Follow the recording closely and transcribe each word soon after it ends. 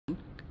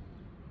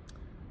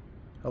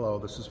Hello,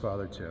 this is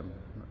Father Tim.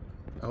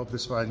 I hope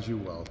this finds you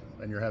well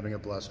and you're having a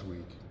blessed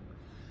week.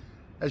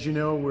 As you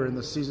know, we're in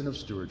the season of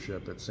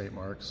stewardship at St.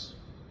 Mark's.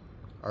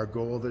 Our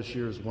goal this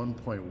year is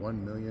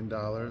 $1.1 million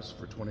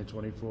for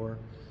 2024,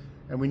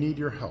 and we need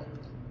your help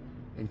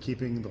in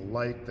keeping the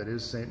light that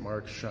is St.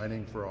 Mark's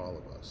shining for all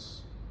of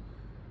us.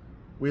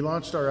 We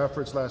launched our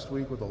efforts last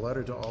week with a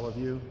letter to all of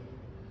you.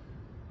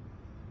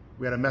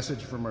 We had a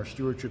message from our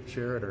stewardship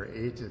chair at our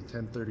 8 and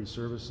 10:30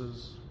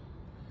 services.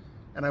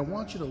 And I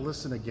want you to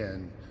listen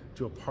again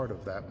to a part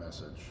of that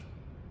message.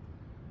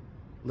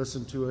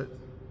 Listen to it,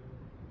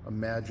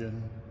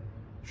 imagine,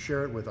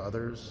 share it with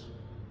others.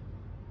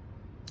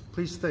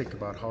 Please think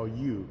about how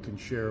you can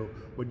share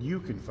what you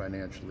can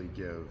financially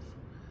give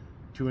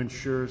to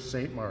ensure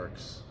St.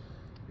 Mark's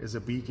is a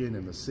beacon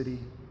in the city,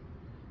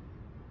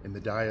 in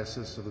the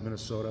Diocese of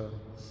Minnesota,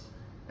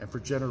 and for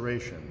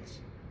generations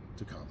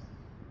to come.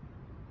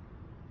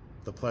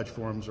 The pledge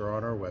forms are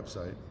on our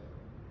website.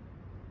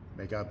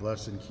 May God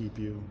bless and keep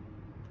you.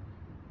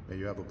 May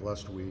you have a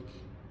blessed week.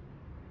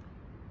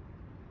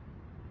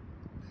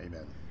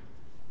 Amen.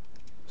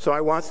 So I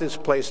want this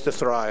place to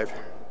thrive.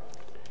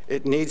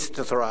 It needs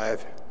to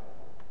thrive.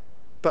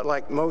 But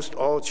like most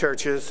all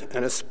churches,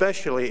 and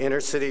especially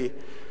inner city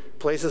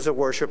places of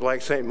worship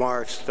like St.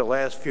 Mark's, the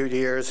last few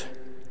years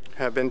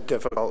have been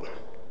difficult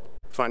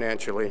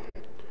financially.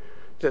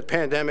 The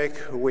pandemic,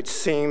 which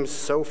seems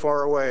so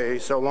far away,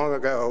 so long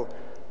ago,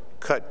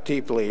 cut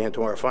deeply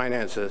into our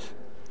finances.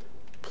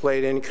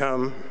 Plate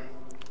income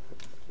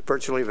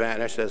virtually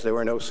vanished as there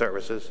were no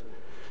services.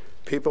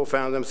 People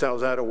found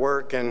themselves out of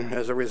work, and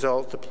as a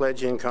result, the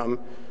pledge income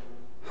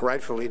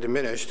rightfully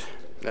diminished,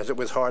 as it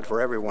was hard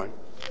for everyone.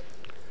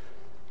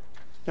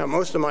 Now,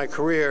 most of my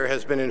career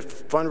has been in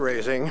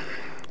fundraising,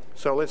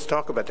 so let's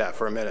talk about that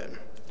for a minute.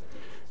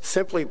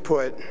 Simply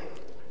put,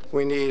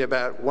 we need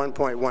about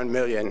 $1.1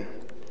 million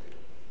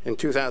in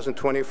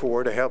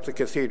 2024 to help the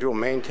cathedral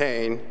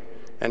maintain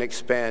and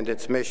expand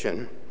its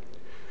mission.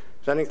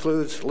 That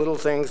includes little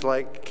things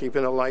like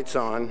keeping the lights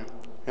on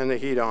and the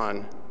heat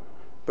on,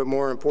 but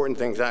more important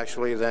things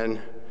actually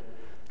than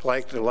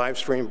like the live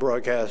stream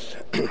broadcast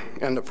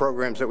and the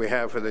programs that we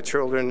have for the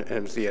children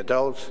and the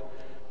adults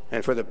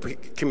and for the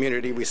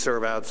community we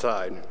serve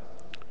outside.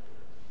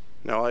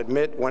 Now, I'll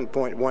admit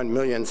 1.1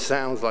 million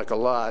sounds like a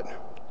lot,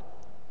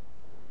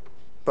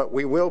 but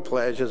we will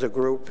pledge as a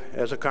group,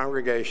 as a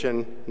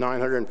congregation,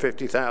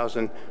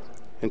 $950,000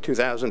 in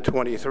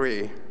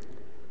 2023.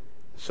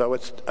 So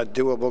it's a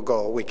doable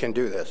goal. We can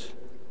do this.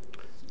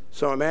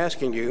 So I'm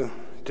asking you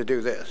to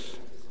do this.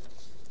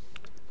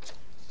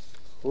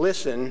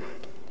 Listen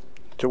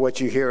to what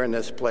you hear in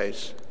this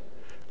place.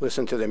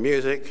 Listen to the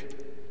music.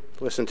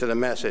 Listen to the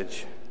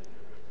message.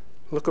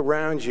 Look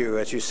around you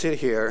as you sit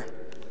here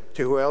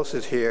to who else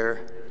is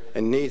here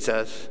and needs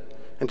us,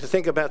 and to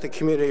think about the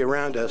community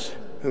around us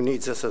who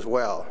needs us as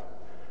well.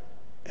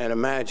 And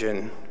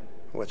imagine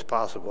what's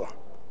possible.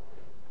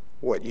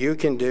 What you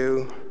can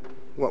do,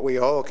 what we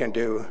all can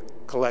do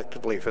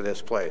collectively for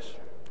this place.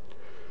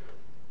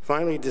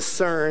 Finally,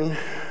 discern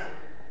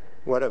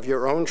what of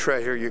your own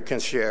treasure you can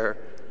share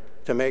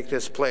to make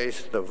this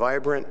place the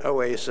vibrant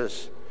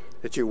oasis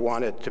that you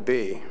want it to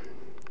be.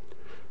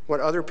 What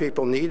other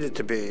people need it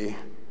to be,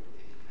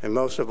 and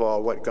most of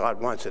all, what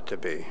God wants it to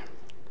be.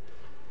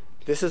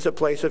 This is a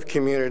place of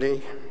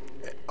community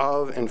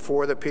of and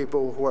for the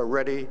people who are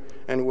ready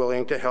and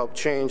willing to help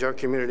change our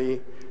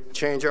community,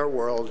 change our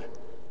world,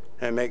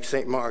 and make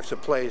St. Mark's a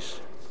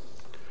place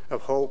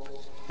of hope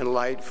and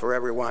light for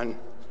everyone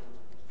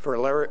for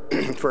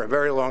a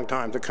very long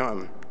time to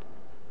come.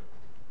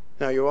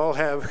 Now, you all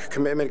have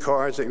commitment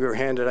cards that you were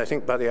handed, I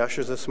think, by the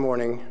ushers this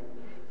morning.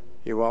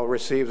 You all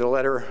received a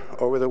letter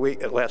over the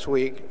last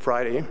week,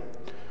 Friday,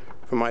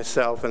 from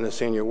myself and the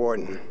senior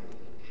warden.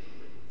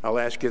 I'll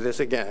ask you this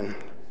again.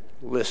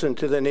 Listen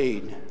to the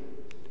need.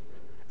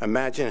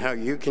 Imagine how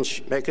you can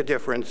make a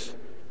difference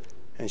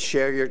and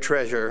share your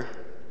treasure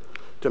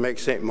to make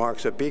St.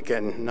 Mark's a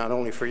beacon, not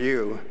only for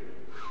you,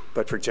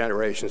 but for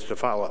generations to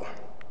follow.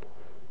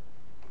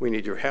 We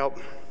need your help.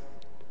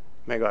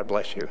 May God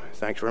bless you.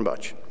 Thanks very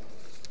much.